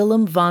 Jan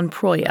Willem van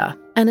Prooijen,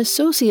 an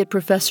associate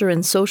professor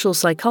in social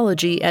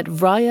psychology at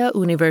Vrije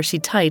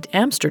Universiteit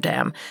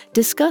Amsterdam,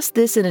 discussed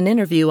this in an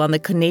interview on the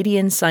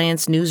Canadian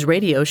Science News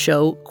radio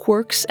show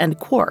Quirks and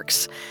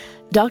Quarks.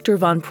 Dr.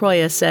 van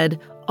Prooijen said,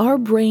 "Our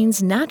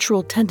brain's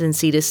natural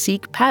tendency to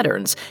seek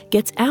patterns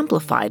gets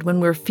amplified when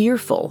we're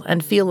fearful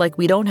and feel like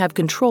we don't have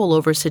control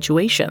over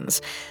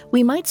situations.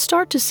 We might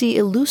start to see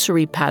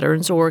illusory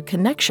patterns or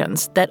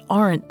connections that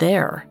aren't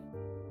there."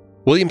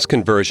 William's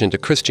conversion to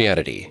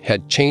Christianity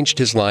had changed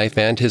his life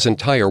and his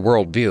entire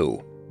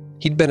worldview.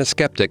 He'd been a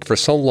skeptic for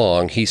so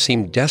long he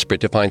seemed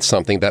desperate to find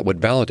something that would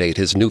validate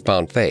his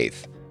newfound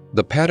faith.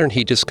 The pattern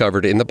he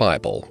discovered in the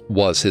Bible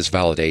was his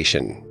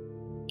validation.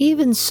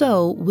 Even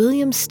so,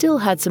 William still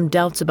had some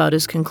doubts about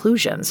his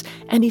conclusions,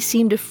 and he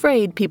seemed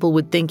afraid people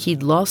would think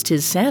he'd lost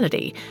his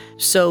sanity.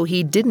 So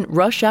he didn't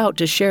rush out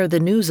to share the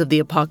news of the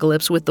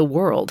apocalypse with the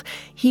world.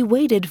 He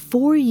waited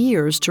 4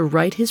 years to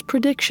write his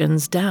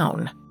predictions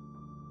down.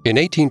 In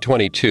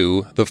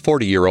 1822, the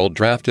 40-year-old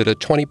drafted a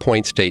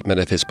 20-point statement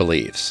of his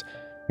beliefs.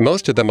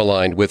 Most of them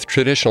aligned with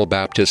traditional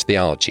Baptist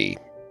theology,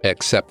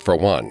 except for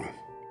one.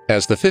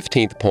 As the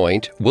 15th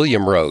point,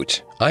 William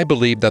wrote, "I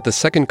believe that the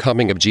second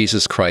coming of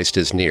Jesus Christ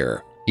is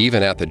near,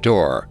 even at the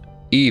door,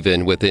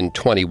 even within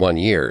 21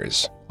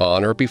 years,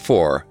 on or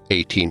before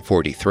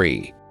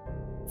 1843.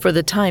 For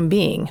the time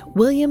being,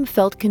 William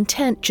felt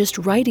content just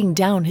writing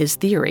down his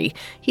theory.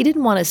 He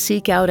didn't want to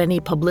seek out any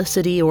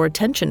publicity or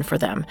attention for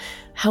them.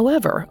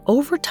 However,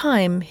 over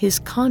time, his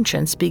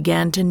conscience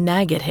began to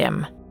nag at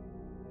him.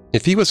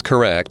 If he was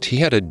correct, he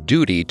had a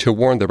duty to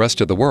warn the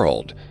rest of the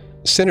world.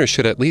 Sinners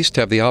should at least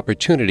have the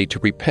opportunity to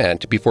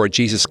repent before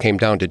Jesus came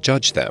down to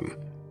judge them.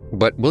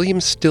 But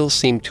William still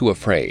seemed too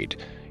afraid.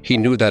 He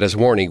knew that his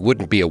warning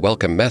wouldn't be a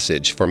welcome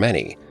message for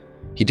many.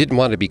 He didn't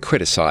want to be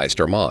criticized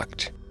or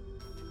mocked.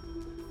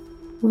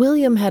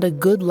 William had a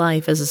good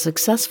life as a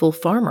successful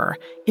farmer.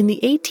 In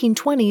the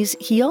 1820s,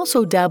 he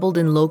also dabbled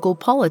in local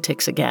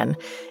politics again.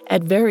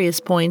 At various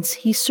points,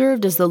 he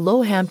served as the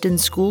Lowhampton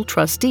School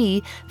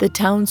trustee, the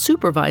town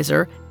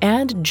supervisor,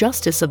 and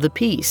justice of the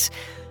peace.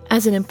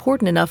 As an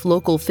important enough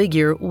local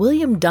figure,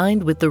 William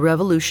dined with the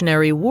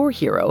Revolutionary War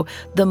hero,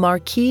 the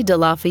Marquis de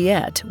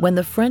Lafayette, when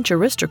the French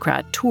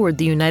aristocrat toured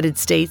the United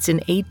States in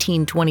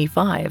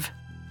 1825.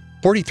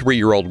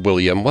 43-year-old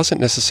William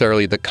wasn't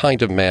necessarily the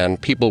kind of man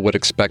people would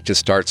expect to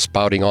start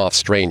spouting off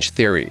strange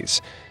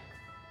theories.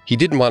 He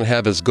didn't want to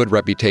have his good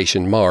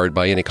reputation marred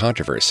by any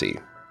controversy,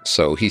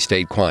 so he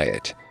stayed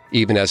quiet,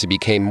 even as he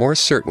became more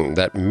certain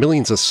that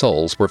millions of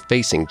souls were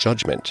facing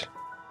judgment.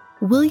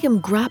 William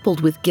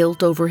grappled with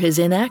guilt over his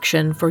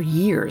inaction for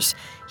years.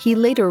 He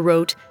later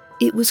wrote,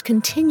 "It was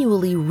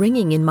continually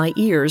ringing in my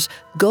ears,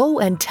 'Go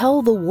and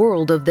tell the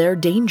world of their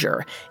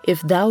danger.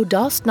 If thou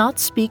dost not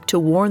speak to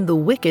warn the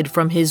wicked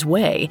from his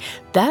way,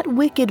 that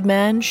wicked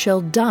man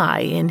shall die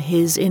in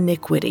his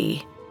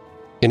iniquity.'"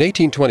 In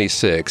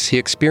 1826, he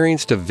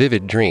experienced a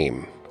vivid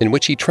dream in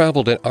which he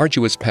traveled an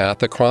arduous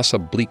path across a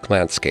bleak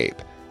landscape.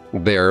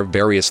 There,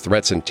 various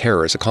threats and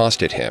terrors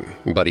accosted him,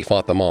 but he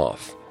fought them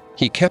off.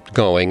 He kept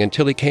going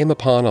until he came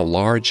upon a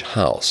large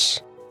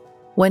house.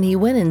 When he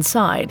went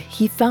inside,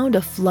 he found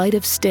a flight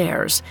of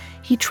stairs.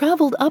 He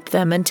traveled up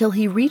them until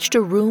he reached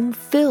a room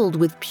filled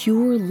with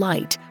pure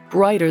light,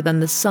 brighter than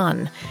the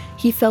sun.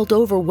 He felt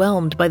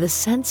overwhelmed by the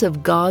sense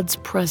of God's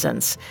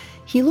presence.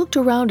 He looked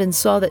around and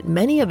saw that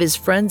many of his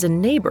friends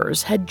and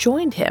neighbors had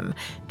joined him.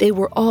 They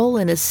were all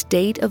in a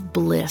state of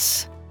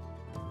bliss.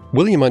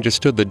 William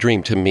understood the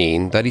dream to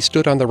mean that he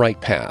stood on the right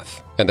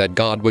path, and that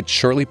God would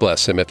surely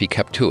bless him if he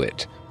kept to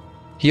it.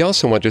 He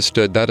also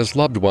understood that his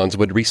loved ones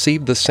would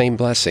receive the same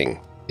blessing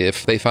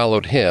if they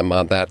followed him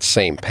on that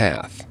same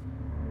path.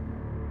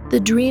 The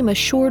dream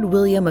assured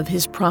William of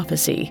his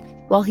prophecy.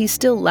 While he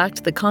still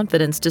lacked the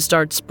confidence to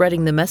start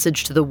spreading the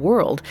message to the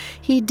world,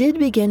 he did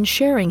begin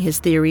sharing his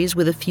theories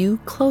with a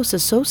few close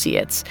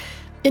associates.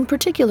 In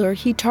particular,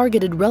 he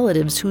targeted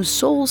relatives whose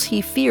souls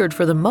he feared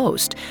for the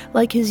most,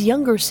 like his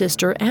younger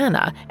sister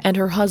Anna and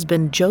her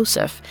husband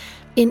Joseph.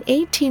 In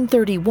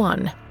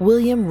 1831,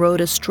 William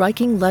wrote a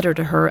striking letter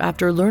to her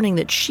after learning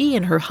that she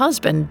and her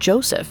husband,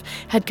 Joseph,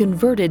 had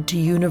converted to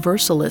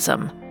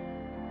Universalism.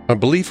 A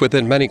belief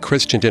within many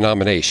Christian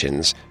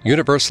denominations,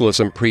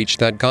 Universalism preached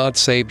that God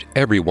saved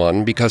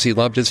everyone because he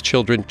loved his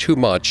children too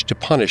much to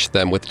punish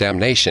them with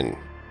damnation.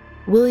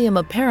 William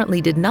apparently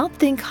did not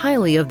think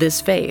highly of this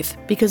faith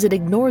because it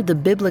ignored the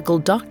biblical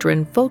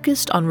doctrine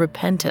focused on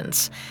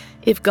repentance.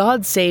 If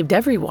God saved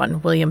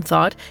everyone, William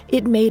thought,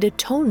 it made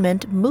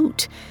atonement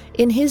moot.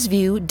 In his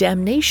view,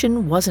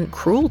 damnation wasn't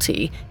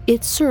cruelty,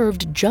 it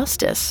served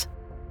justice.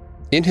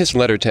 In his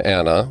letter to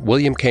Anna,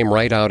 William came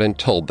right out and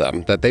told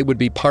them that they would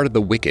be part of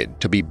the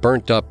wicked to be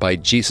burnt up by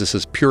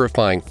Jesus'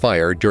 purifying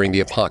fire during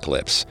the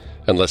apocalypse,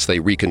 unless they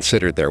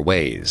reconsidered their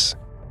ways.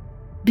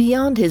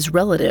 Beyond his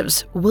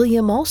relatives,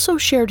 William also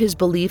shared his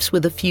beliefs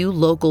with a few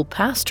local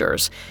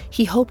pastors.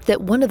 He hoped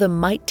that one of them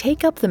might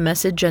take up the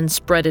message and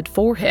spread it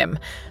for him.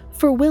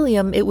 For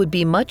William, it would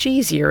be much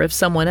easier if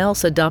someone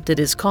else adopted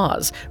his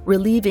cause,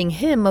 relieving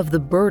him of the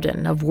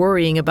burden of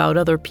worrying about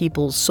other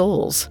people's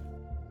souls.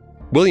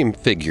 William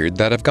figured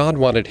that if God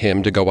wanted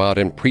him to go out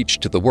and preach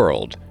to the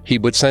world, he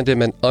would send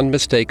him an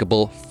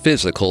unmistakable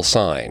physical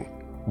sign,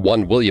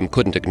 one William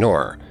couldn't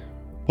ignore.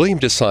 William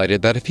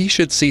decided that if he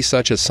should see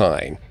such a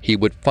sign, he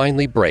would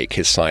finally break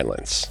his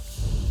silence.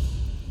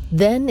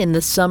 Then, in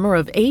the summer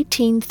of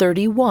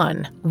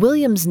 1831,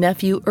 William's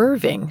nephew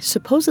Irving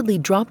supposedly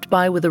dropped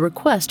by with a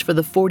request for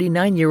the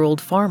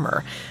 49-year-old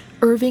farmer.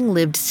 Irving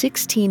lived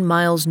 16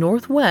 miles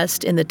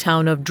northwest in the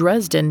town of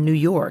Dresden, New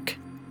York.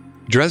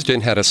 Dresden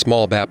had a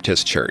small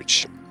Baptist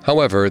church.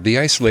 However, the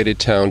isolated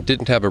town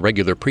didn't have a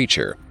regular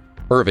preacher.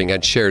 Irving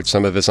had shared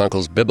some of his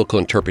uncle's biblical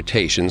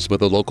interpretations with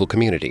the local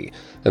community,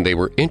 and they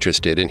were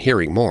interested in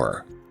hearing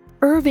more.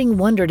 Irving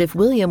wondered if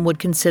William would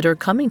consider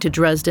coming to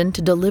Dresden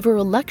to deliver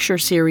a lecture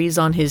series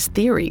on his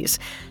theories.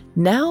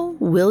 Now,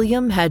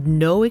 William had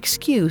no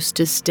excuse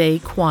to stay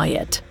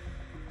quiet.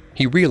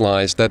 He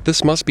realized that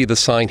this must be the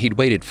sign he'd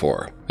waited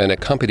for, and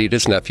accompanied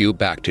his nephew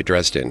back to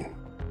Dresden.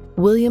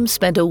 William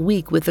spent a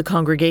week with the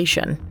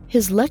congregation.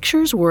 His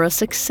lectures were a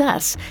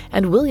success,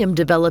 and William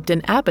developed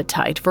an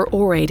appetite for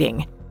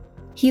orating.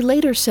 He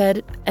later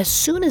said, "As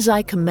soon as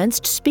I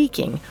commenced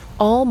speaking,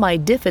 all my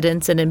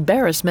diffidence and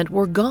embarrassment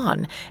were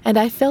gone, and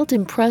I felt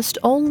impressed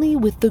only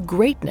with the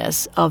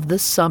greatness of the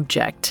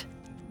subject."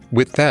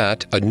 With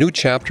that, a new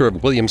chapter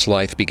of William's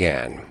life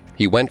began.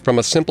 He went from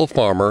a simple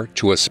farmer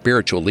to a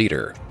spiritual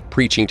leader,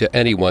 preaching to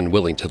anyone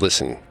willing to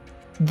listen.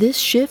 This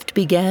shift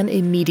began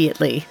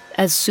immediately.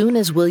 As soon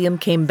as William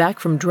came back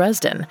from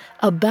Dresden,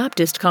 a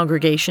Baptist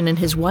congregation in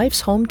his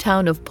wife's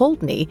hometown of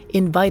Poultney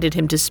invited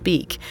him to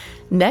speak.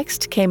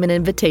 Next came an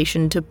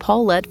invitation to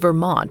Paulette,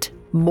 Vermont.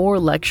 More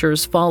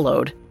lectures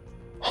followed.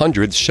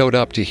 Hundreds showed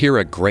up to hear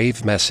a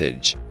grave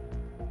message.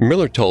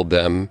 Miller told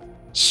them,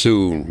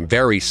 "Soon,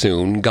 very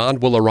soon,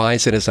 God will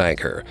arise in his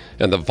anger,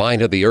 and the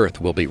vine of the earth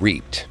will be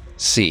reaped.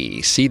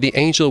 See, the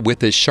angel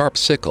with his sharp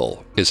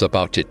sickle is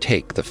about to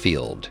take the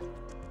field."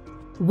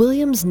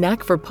 William's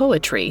knack for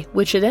poetry,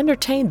 which had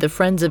entertained the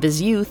friends of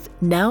his youth,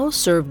 now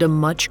served a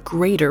much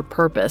greater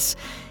purpose.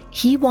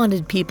 He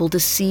wanted people to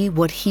see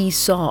what he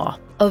saw,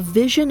 a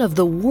vision of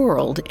the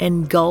world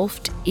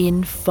engulfed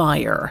in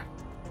fire.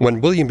 When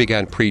William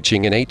began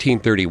preaching in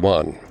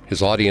 1831,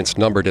 his audience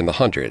numbered in the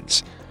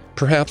hundreds.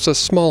 Perhaps a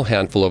small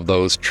handful of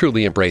those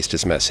truly embraced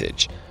his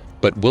message,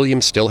 but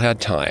William still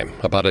had time,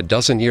 about a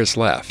dozen years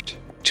left,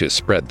 to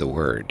spread the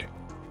word.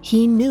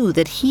 He knew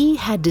that he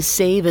had to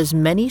save as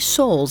many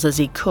souls as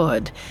he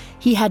could.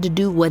 He had to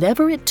do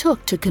whatever it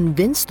took to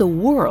convince the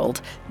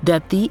world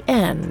that the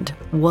end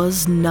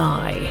was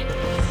nigh.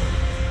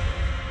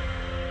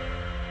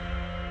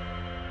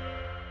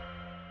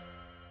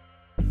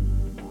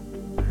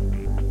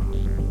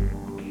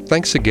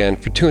 Thanks again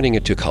for tuning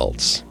into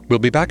Cults. We'll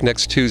be back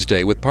next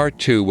Tuesday with part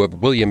 2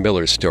 of William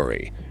Miller's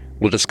story.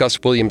 We'll discuss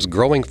William's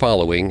growing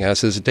following as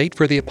his date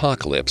for the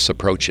apocalypse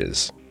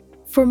approaches.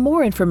 For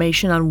more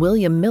information on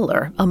William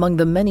Miller, among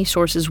the many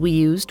sources we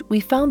used,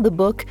 we found the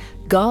book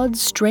God's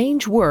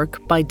Strange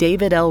Work by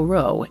David L.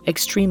 Rowe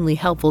extremely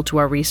helpful to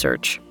our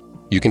research.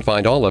 You can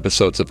find all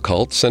episodes of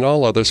Cults and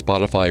all other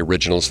Spotify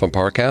originals from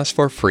Parcast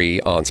for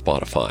free on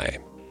Spotify.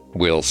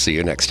 We'll see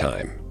you next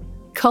time.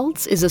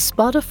 Cults is a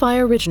Spotify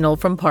original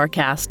from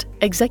Parcast.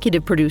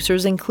 Executive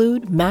producers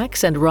include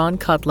Max and Ron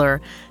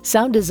Cutler.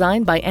 Sound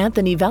design by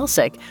Anthony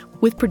Valsic,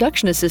 with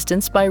production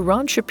assistance by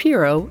Ron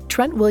Shapiro,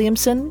 Trent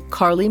Williamson,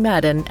 Carly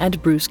Madden,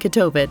 and Bruce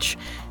Kitovich.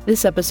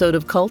 This episode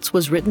of Cults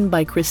was written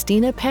by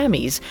Christina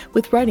Pammies,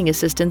 with writing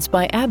assistance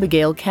by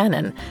Abigail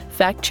Cannon,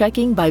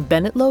 fact-checking by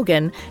Bennett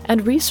Logan,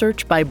 and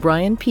research by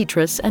Brian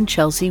Petrus and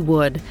Chelsea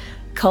Wood.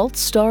 Cults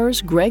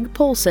stars Greg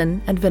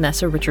Polson and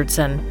Vanessa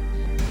Richardson.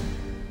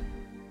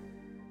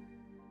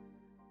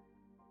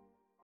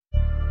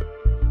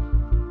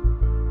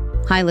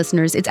 Hi,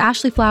 listeners. It's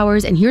Ashley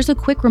Flowers, and here's a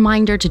quick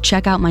reminder to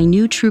check out my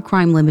new True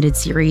Crime Limited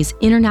series,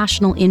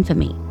 International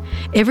Infamy.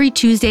 Every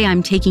Tuesday,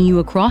 I'm taking you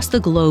across the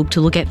globe to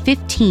look at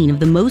 15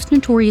 of the most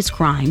notorious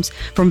crimes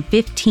from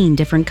 15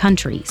 different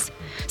countries.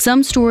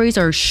 Some stories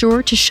are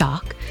sure to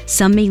shock,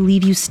 some may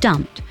leave you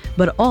stumped,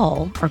 but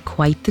all are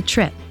quite the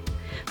trip.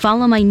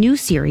 Follow my new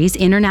series,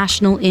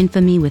 International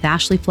Infamy with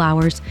Ashley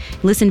Flowers.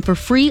 Listen for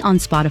free on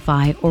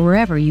Spotify or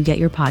wherever you get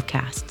your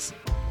podcasts.